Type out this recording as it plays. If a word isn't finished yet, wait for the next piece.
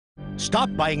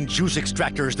Stop buying juice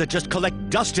extractors that just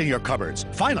collect dust in your cupboards.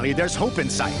 Finally, there's hope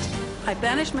in sight. I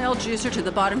banished my old juicer to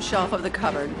the bottom shelf of the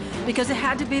cupboard because it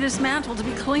had to be dismantled to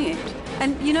be cleaned.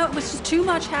 And, you know, it was just too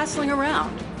much hassling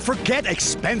around. Forget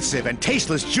expensive and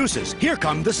tasteless juices. Here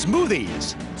come the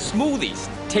smoothies. Smoothies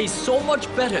taste so much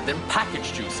better than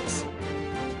packaged juices.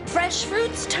 Fresh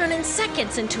fruits turn in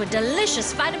seconds into a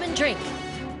delicious vitamin drink.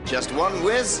 Just one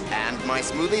whiz, and my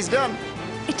smoothie's done.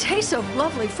 It tastes so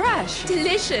lovely fresh.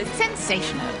 Delicious.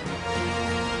 Sensational.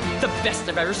 The best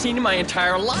I've ever seen in my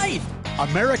entire life.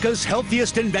 America's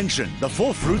healthiest invention, the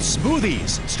full fruit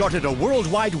smoothies, started a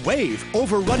worldwide wave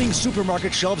overrunning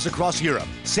supermarket shelves across Europe.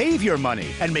 Save your money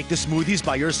and make the smoothies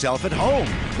by yourself at home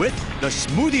with the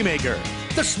Smoothie Maker.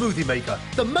 The Smoothie Maker,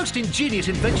 the most ingenious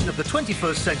invention of the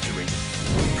 21st century.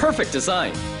 Perfect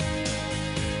design.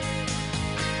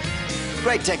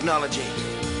 Great technology.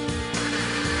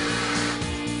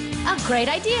 A great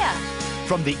idea.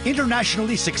 From the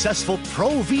internationally successful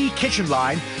Pro V kitchen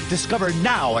line, discover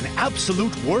now an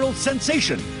absolute world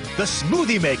sensation, the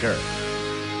Smoothie Maker.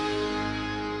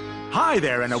 Hi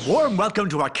there, and a warm welcome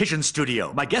to our kitchen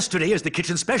studio. My guest today is the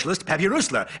kitchen specialist, Pavi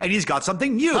Rusler, and he's got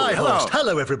something new. Hi, Hello. host.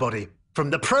 Hello, everybody. From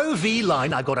the Pro V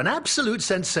line, I've got an absolute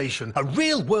sensation, a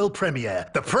real world premiere.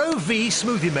 The Pro V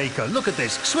Smoothie Maker. Look at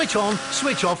this. Switch on,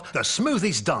 switch off, the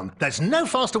smoothie's done. There's no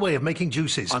faster way of making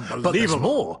juices. Unbelievable. But there's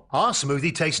more. Our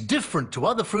smoothie tastes different to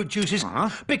other fruit juices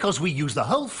because we use the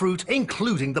whole fruit,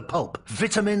 including the pulp.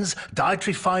 Vitamins,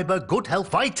 dietary fiber, good health,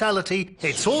 vitality.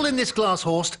 It's all in this glass,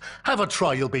 Horst. Have a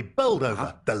try, you'll be bowled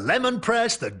over. The lemon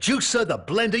press, the juicer, the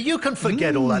blender, you can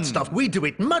forget all that stuff. We do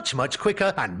it much, much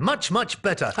quicker and much, much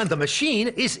better. And the machine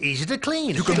is easy to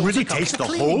clean. You can It also really comes taste with a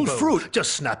the cleaning whole bowl. fruit.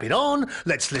 Just snap it on,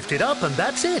 let's lift it up, and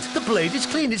that's it. The blade is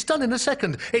clean, it's done in a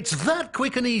second. It's that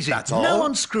quick and easy. That's No all?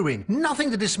 unscrewing,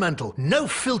 nothing to dismantle, no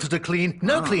filter to clean,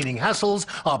 no cleaning hassles.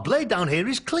 Our blade down here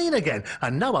is clean again.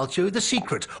 And now I'll show you the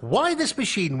secret, why this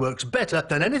machine works better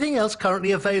than anything else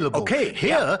currently available. Okay,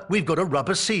 Here, we've got a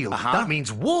rubber seal. That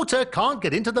means water can't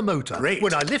get into the motor. Great.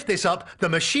 When I lift this up, the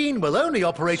machine will only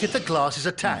operate if the glass is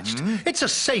attached. It's a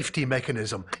safety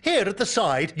mechanism. Here at the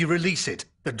side, you release it.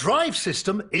 The drive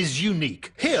system is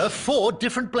unique. Here, 4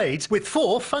 different blades with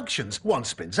 4 functions. One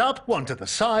spins up, one to the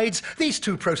sides. These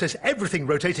 2 process everything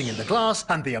rotating in the glass,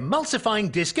 and the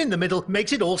emulsifying disc in the middle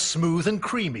makes it all smooth and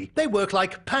creamy. They work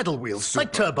like paddle wheels,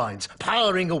 like turbines,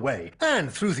 powering away.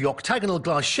 And through the octagonal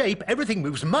glass shape, everything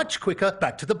moves much quicker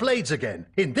back to the blades again.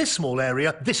 In this small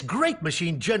area, this great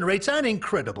machine generates an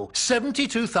incredible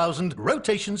 72,000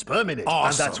 rotations per minute. Awesome.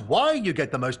 And that's why you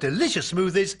get the most delicious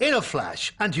smoothies in a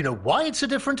flash. And you know why it's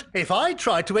a different? If I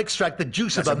tried to extract the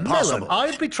juice of a melon,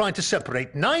 I'd be trying to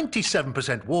separate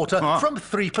 97% water from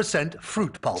 3%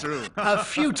 fruit pulp. A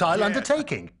futile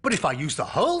undertaking. But if I use the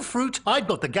whole fruit, I've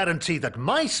got the guarantee that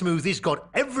my smoothie's got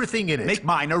everything in it. Make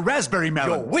mine a raspberry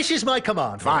melon. Your wish is my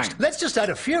command, Fine. first. Let's just add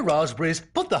a few raspberries,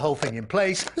 put the whole thing in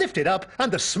place, lift it up,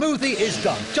 and the smoothie is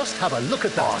done. Just have a look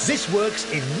at that. This works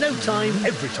in no time,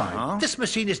 every time. This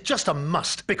machine is just a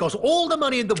must, because all the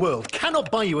money in the world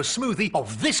cannot buy you a smoothie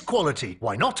of this quality.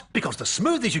 Why not? Because the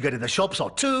smoothies you get in the shops are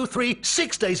 2, 3,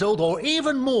 6 days old, or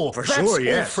even more. For That's sure, all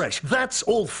yes. fresh. That's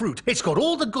all fruit. It's got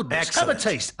all the goodness. Excellent. Have a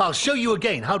taste. I'll show you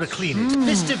again how to clean it.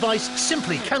 This device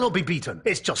simply cannot be beaten.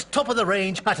 It's just top of the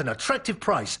range at an attractive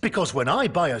price. Because when I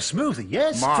buy a smoothie,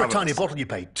 yes, for a Marvelous. tiny bottle you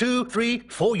pay 2, 3,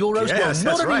 4 euros. Yes, well, that's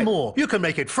not right. anymore. You can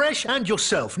make it fresh and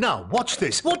yourself. Now, watch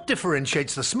this. What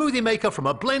differentiates the smoothie maker from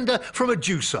a blender from a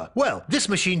juicer? Well, this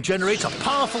machine generates a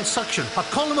powerful suction, a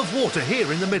column of water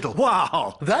here in the middle. Wow.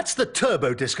 That's the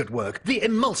turbo disc at work, the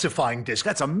emulsifying disc.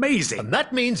 That's amazing. And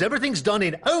that means everything's done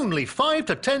in only 5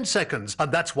 to 10 seconds.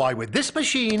 And that's why with this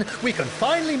machine, we can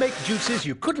finally make juices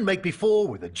you couldn't make before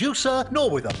with a juicer, nor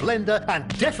with a blender, and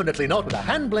definitely not with a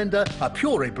hand blender, a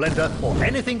puree blender, or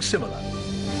anything similar.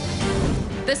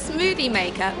 The Smoothie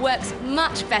Maker works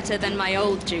much better than my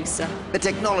old juicer. The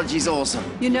technology's awesome.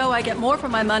 You know, I get more for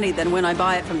my money than when I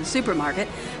buy it from the supermarket.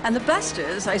 And the best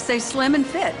is, I stay slim and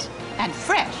fit. And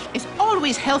fresh is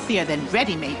always healthier than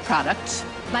ready-made products.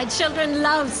 My children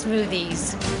love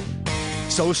smoothies.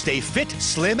 So stay fit,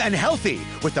 slim, and healthy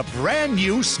with the brand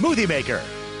new Smoothie Maker.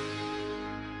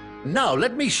 Now,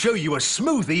 let me show you a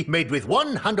smoothie made with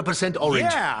 100% orange.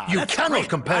 Yeah, you that's cannot great.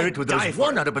 compare it with those I'd die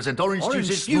for it. 100% orange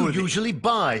juices you smoothie. usually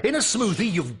buy. In a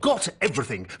smoothie, you've got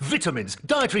everything. Vitamins,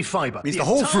 dietary fiber. Means the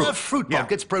whole entire fruit. pulp Yeah.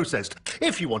 gets processed.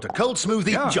 If you want a cold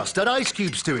smoothie, just add ice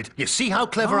cubes to it. You see how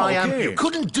clever Oh, I am? okay. You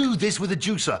couldn't do this with a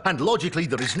juicer. And logically,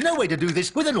 there is no way to do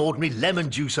this with an ordinary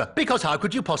lemon juicer. Because how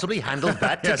could you possibly handle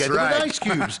that That's together right. with ice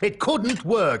cubes? It couldn't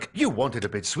work. You want it a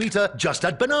bit sweeter, just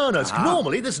add bananas.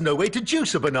 Normally, there's no way to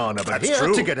juice a banana. banana. But That's here,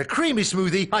 true. to get a creamy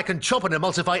smoothie, I can chop and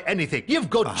emulsify anything. You've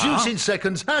got juice in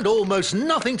seconds and almost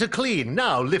nothing to clean.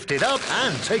 Now lift it up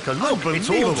and take a look. It's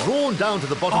all Unbelievable. drawn down to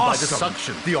the bottom by the Awesome.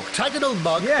 suction. The octagonal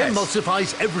mug Yes.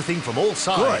 emulsifies everything from all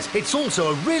sides. Good. It's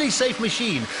also a really safe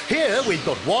machine. Here we've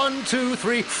got 1, 2,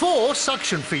 3, 4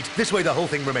 suction feet. This way the whole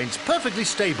thing remains perfectly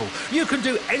stable. You can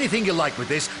do anything you like with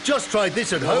this. Just try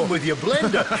this at home with your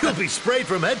blender. You'll be sprayed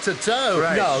from head to toe.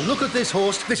 Right. Now look at this,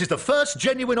 Horst. This is the first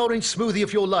genuine orange smoothie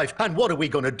of your life. And what are we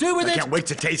going to do with I it? can't wait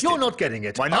to taste You're it. not getting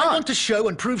it. Why not? I want to show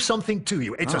and prove something to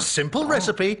you. It's a simple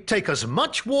recipe. Take as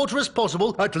much water as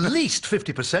possible, at least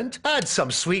 50%. Add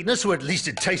some sweetness so at least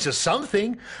it tastes of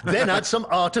something. Then add some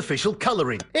artificial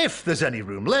colouring. If there's any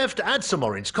room left, add some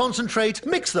orange concentrate,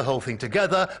 mix the whole thing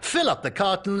together, fill up the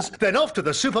cartons, then off to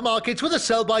the supermarkets with a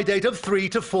sell-by date of 3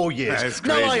 to 4 years. That's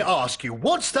Now I crazy. ask you,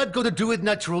 what's that got to do with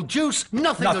natural juice?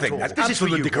 Nothing at Nothing. all. That's This is for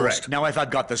absolutely you, correct. Horst. Now, if I've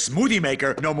got the smoothie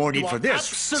maker, no more need You for are this.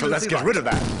 So absolutely let's get right. rid of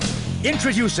that.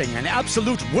 Introducing an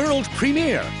absolute world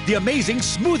premiere, the amazing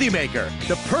Smoothie Maker.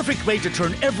 The perfect way to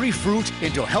turn every fruit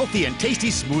into healthy and tasty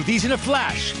smoothies in a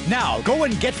flash. Now, go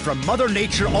and get from Mother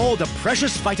Nature all the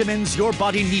precious vitamins your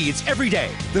body needs every day.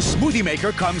 The Smoothie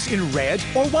Maker comes in red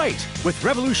or white with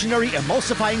revolutionary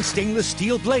emulsifying stainless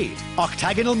steel blade,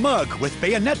 octagonal mug with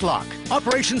bayonet lock,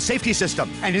 operation safety system,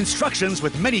 and instructions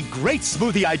with many great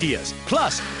smoothie ideas.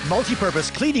 Plus,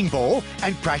 multi-purpose cleaning bowl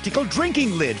and practical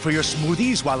drinking lid for your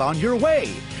smoothies while on your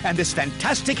way. And this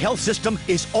fantastic health system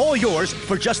is all yours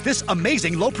for just this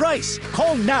amazing low price.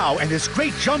 Call now and this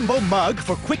great jumbo mug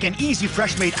for quick and easy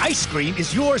fresh-made ice cream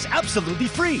is yours absolutely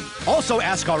free. Also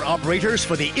ask our operators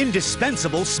for the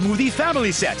indispensable Smoothie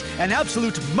Family Set, an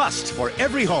absolute must for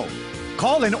every home.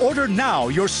 Call and order now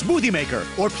your Smoothie Maker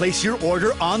or place your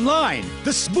order online. The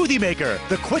Smoothie Maker,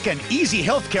 the quick and easy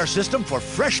healthcare system for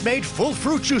fresh-made full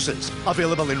fruit juices.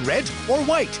 Available in red or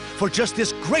white for just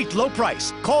this great low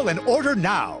price. Call and order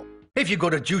now. If you've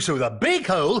got a juicer with a big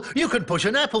hole, you can push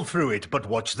an apple through it. But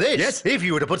watch this. Yes? If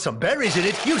you were to put some berries in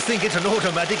it, you'd think it's an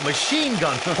automatic machine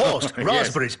gun. Horst, Yes.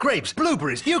 raspberries, grapes,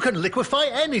 blueberries. You can liquefy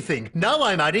anything. Now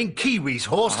I'm adding kiwis,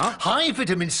 Horst. High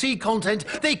vitamin C content.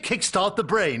 They kickstart the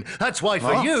brain. That's why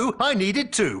for you, I need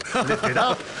it too. Lift it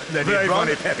up. Let Very it run.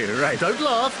 funny, Peppy, right. Don't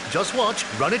laugh. Just watch.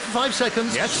 Run it for 5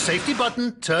 seconds. Yes. Safety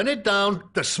button. Turn it down.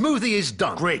 The smoothie is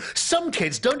done. Great. Some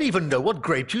kids don't even know what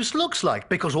grape juice looks like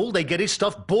because all they get is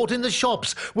stuff bought in the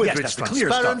shops. Whether Yes, it's that's the clear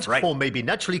transparent stuff, right. or maybe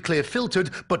naturally clear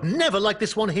filtered, but never like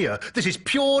this one here. This is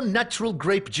pure natural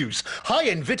grape juice, high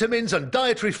in vitamins and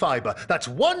dietary fiber. That's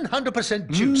 100%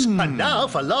 juice. And now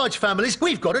for large families,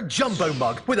 we've got a jumbo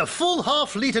mug with a full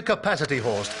half-litre capacity,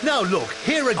 Horst. Now look,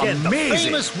 here again, the Amazing.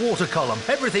 famous water column.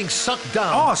 Everything's sucked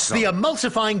down. Awesome. The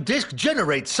emulsifying disc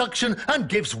generates suction and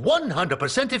gives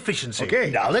 100% efficiency. Okay.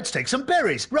 Now let's take some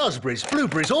berries, raspberries,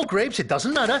 blueberries, or grapes, it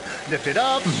doesn't matter. Lift it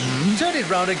up, turn it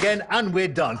round again, and we're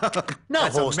done. Now,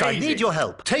 That's Horst, I amazing. need your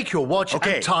help. Take your watch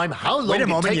Okay. and time how long Wait a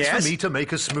moment, it takes yes. for me to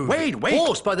make a smoothie. Wait.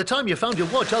 Horst, by the time you found your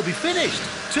watch, I'll be finished.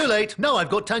 Too late. Now I've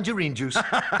got tangerine juice.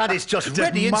 And it's just Just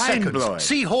ready in seconds. mind-blowing.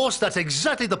 See, Horst, that's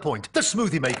exactly the point. The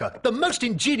Smoothie Maker, the most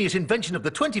ingenious invention of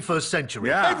the 21st century.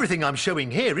 Yeah. Everything I'm showing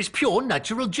here is pure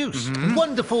natural juice.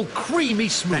 Wonderful, creamy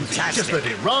smoothie. Fantastic. Just let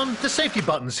it run. The safety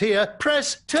button's here.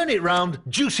 Press, turn it round.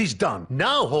 Juice is done.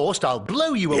 Now, Horst, I'll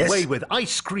blow you Yes? away with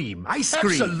ice cream. Ice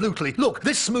cream? Absolutely. Look,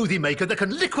 this smoothie maker that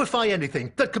can liquefy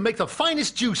anything, that can make the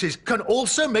finest juices, can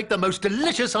also make the most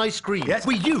delicious ice cream. Yes.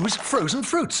 We use frozen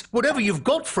fruits. Whatever you've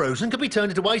got frozen can be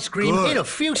turned into ice cream Good. in a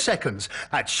few seconds.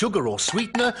 Add sugar or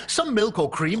sweetener, some milk or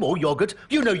cream or yogurt.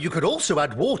 You know, you could also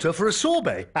add water for a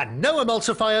sorbet. And no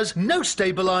emulsifiers, no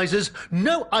stabilizers,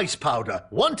 no ice powder.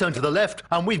 One turn to the left,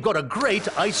 and we've got a great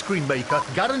ice cream maker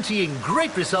guaranteeing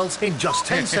great results in just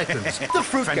 10 seconds. The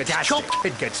fruit gets Fantastic. chopped,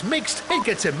 it gets mixed, it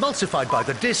gets emulsified by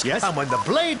the disc, Yes. and when the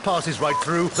blade passes right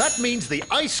through, that means the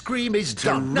ice cream is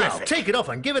done. Now, Terrific. take it off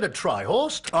and give it a try,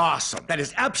 Horst. Awesome. That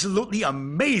is absolutely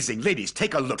amazing. Ladies,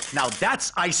 take a look. Now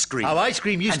that's ice cream. How ice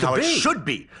cream used and to how be. it should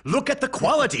be. Look at the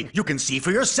quality. You can see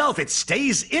for yourself. It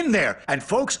stays in there. And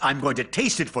folks, I'm going to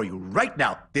taste it for you right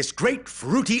now. This great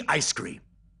fruity ice cream.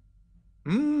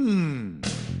 Mmm.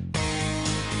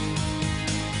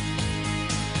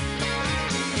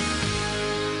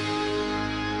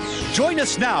 Join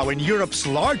us now in Europe's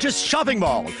largest shopping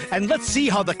mall, and let's see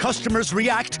how the customers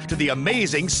react to the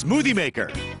amazing Smoothie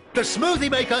Maker. The Smoothie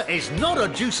Maker is not a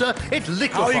juicer, it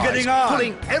liquefies. How are you getting on?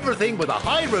 Pulling everything with a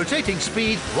high rotating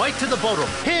speed right to the bottom.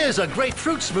 Here's a great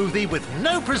fruit smoothie with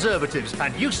no preservatives,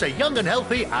 and you stay young and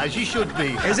healthy as you should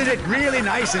be. Isn't it really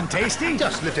nice and tasty?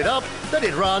 Just lift it up, let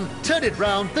it run, turn it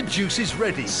round, the juice is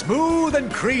ready. Smooth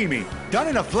and creamy, done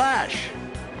in a flash.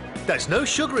 There's no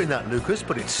sugar in that, Lucas,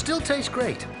 but it still tastes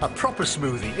great. A proper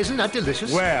smoothie. Isn't that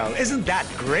delicious? Well, isn't that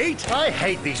great? I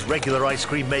hate these regular ice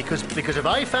cream makers because if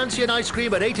I fancy an ice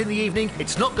cream at 8 in the evening,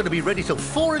 it's not going to be ready till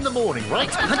 4 in the morning, right?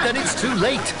 And then it's too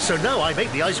late. So now I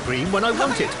make the ice cream when I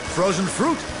want it. Frozen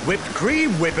fruit, whipped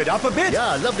cream, whip it up a bit.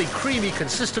 Yeah, lovely, creamy,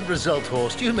 consistent result,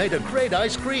 Horst. You made a great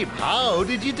ice cream. How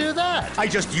did you do that? I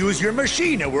just use your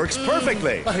machine. It works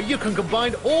perfectly. You can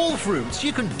combine all fruits.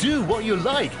 You can do what you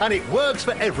like, and it works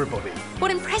for everybody.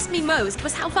 What impressed me most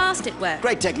was how fast it worked.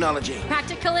 Great technology.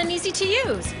 Practical and easy to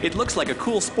use. It looks like a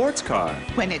cool sports car.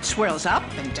 When it swirls up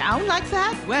and down like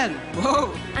that, well,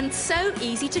 whoa. And so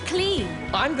easy to clean.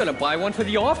 I'm gonna buy one for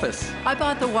the office. I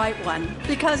bought the white one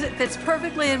because it fits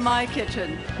perfectly in my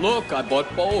kitchen. Look, I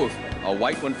bought both. A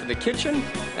white one for the kitchen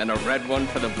and a red one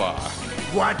for the bar.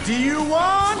 What do you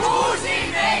want?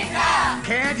 Smoothie Maker!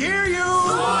 Can't hear you.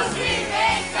 Smoothie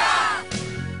Maker!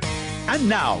 And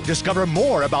now, discover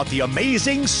more about the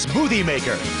amazing Smoothie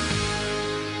Maker.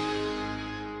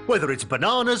 Whether it's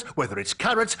bananas, whether it's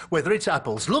carrots, whether it's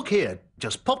apples, look here.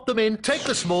 Just pop them in, take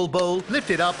the small bowl, lift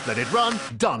it up, let it run,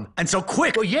 done. And so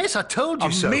quick. Well, yes, I told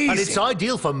you so. Amazing. And it's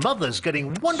ideal for mothers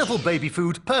getting wonderful baby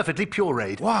food perfectly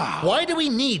pureed. Wow. Why do we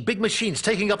need big machines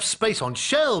taking up space on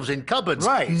shelves in cupboards?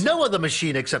 Right. No other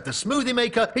machine except the Smoothie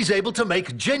Maker is able to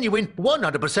make genuine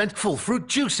 100% full fruit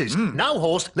juices. Now,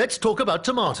 Horst, let's talk about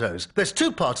tomatoes. There's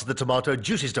two parts of the tomato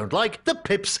juices don't like, the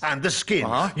pips and the skin.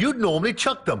 You'd normally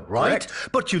chuck them, right? Correct.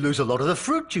 But you lose a lot of the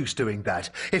fruit juice doing that.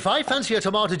 If I fancy a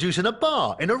tomato juice in a bar,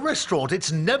 in a restaurant,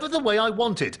 it's never the way I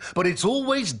want it, but it's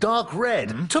always dark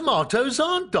red. Tomatoes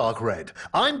aren't dark red.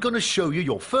 I'm going to show you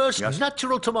your first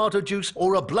natural tomato juice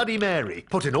or a Bloody Mary.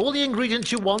 Put in all the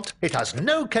ingredients you want. It has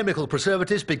no chemical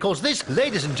preservatives because this,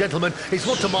 ladies and gentlemen, is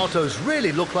what tomatoes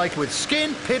really look like with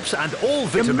skin, pips, and all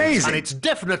vitamins. Amazing. And it's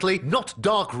definitely not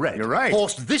dark red. You're right.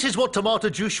 Horst, this is what tomato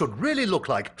juice should really look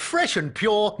like. Fresh and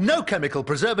pure, no chemical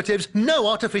preservatives, no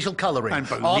artificial colouring.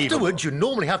 Unbelievable. Afterwards, you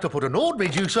normally have to put an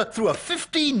ordinary juicer through a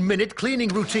 15-minute cleaning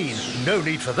routine. No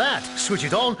need for that. Switch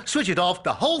it on, switch it off,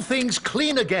 the whole thing's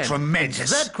clean again. Tremendous.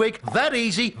 It's that quick, that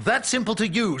easy, that simple to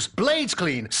use. Blades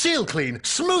clean, seal clean,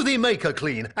 Smoothie Maker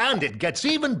clean, and it gets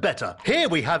even better. Here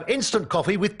we have instant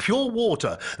coffee with pure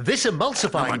water. This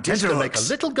emulsifying disc can make a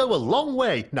little go a long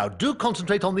way. Now do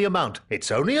concentrate on the amount.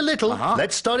 It's only a little.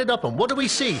 Let's start it up, and what do we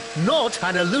see? Not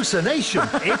an hallucination.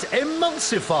 It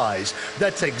emulsifies.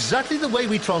 That's exactly the way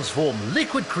we transform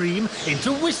liquid cream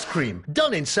into whisk cream.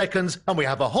 Done in seconds, and we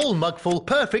have a whole mug full,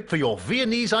 perfect for your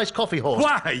Viennese iced coffee, Horst.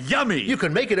 Wow, yummy. You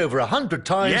can make it over 100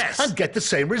 times and get the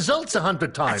same results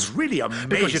 100 times. That's really amazing.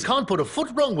 Because you can't put a foot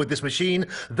wrong with this machine.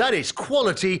 That is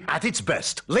quality at its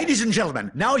best. Ladies and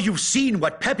gentlemen, now you've seen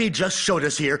what Pepe just showed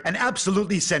us here, an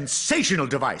absolutely sensational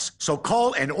device. So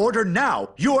call and order now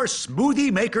your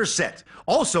Smoothie Maker set.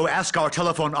 Also ask our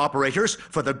telephone operators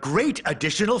for the great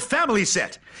additional family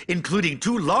set, including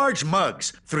 2 large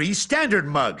mugs, 3 standard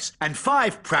mugs, and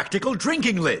 5 practical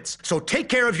drinking lids. So take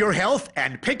care of your health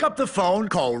and pick up the phone,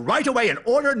 call right away and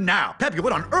order now. Pepe,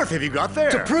 what on earth have you got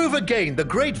there? To prove again the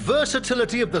great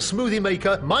versatility of the Smoothie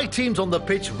Maker, my team's on the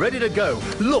pitch ready to go.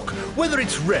 Look, whether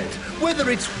it's red, whether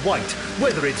it's white,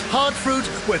 whether it's hard fruit,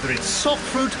 whether it's soft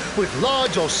fruit, with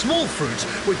large or small fruits,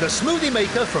 with the Smoothie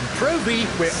Maker from Pro V,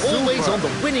 we're always on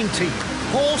the winning team.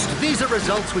 Horst, these are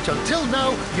results which until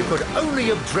now you could only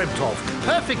have dreamt of.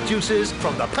 Perfect juices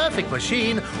from the perfect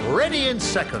machine, ready in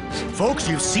seconds. Folks,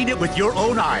 you've seen it with your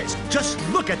own eyes. Just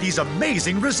look at these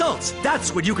amazing results.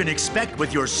 That's what you can expect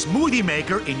with your Smoothie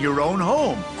Maker in your own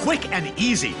home. Quick and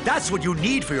easy. That's what you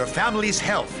need for your family's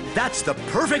health. That's the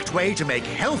perfect way to make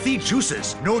healthy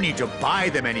juices. No need to buy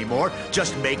them anymore.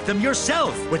 Just make them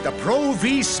yourself with the Pro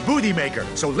V Smoothie Maker.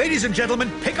 So ladies and gentlemen,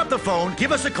 pick up the phone,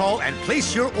 give us a call, and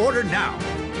place your order now.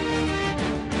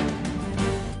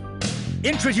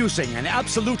 Introducing an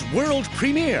absolute world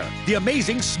premiere, the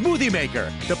amazing Smoothie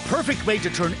Maker. The perfect way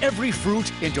to turn every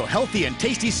fruit into healthy and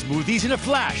tasty smoothies in a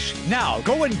flash. Now,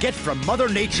 go and get from Mother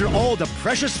Nature all the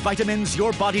precious vitamins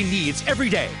your body needs every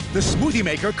day. The Smoothie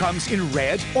Maker comes in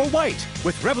red or white,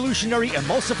 with revolutionary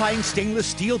emulsifying stainless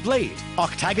steel blade,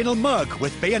 octagonal mug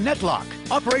with bayonet lock,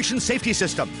 operation safety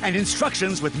system, and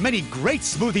instructions with many great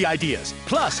smoothie ideas.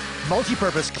 Plus,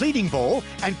 multi-purpose cleaning bowl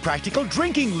and practical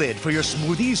drinking lid for your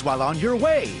smoothies while on your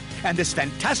way. And this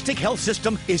fantastic health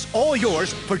system is all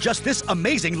yours for just this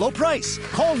amazing low price.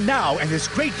 Call now, and this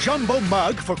great jumbo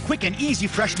mug for quick and easy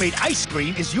fresh-made ice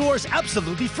cream is yours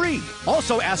absolutely free.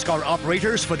 Also ask our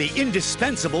operators for the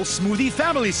indispensable Smoothie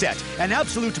Family Set, an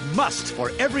absolute must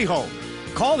for every home.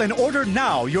 Call and order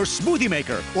now your Smoothie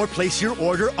Maker or place your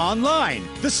order online.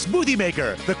 The Smoothie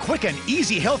Maker, the quick and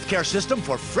easy healthcare system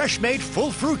for fresh-made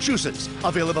full fruit juices.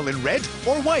 Available in red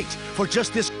or white for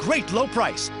just this great low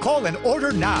price. Call and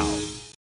order now.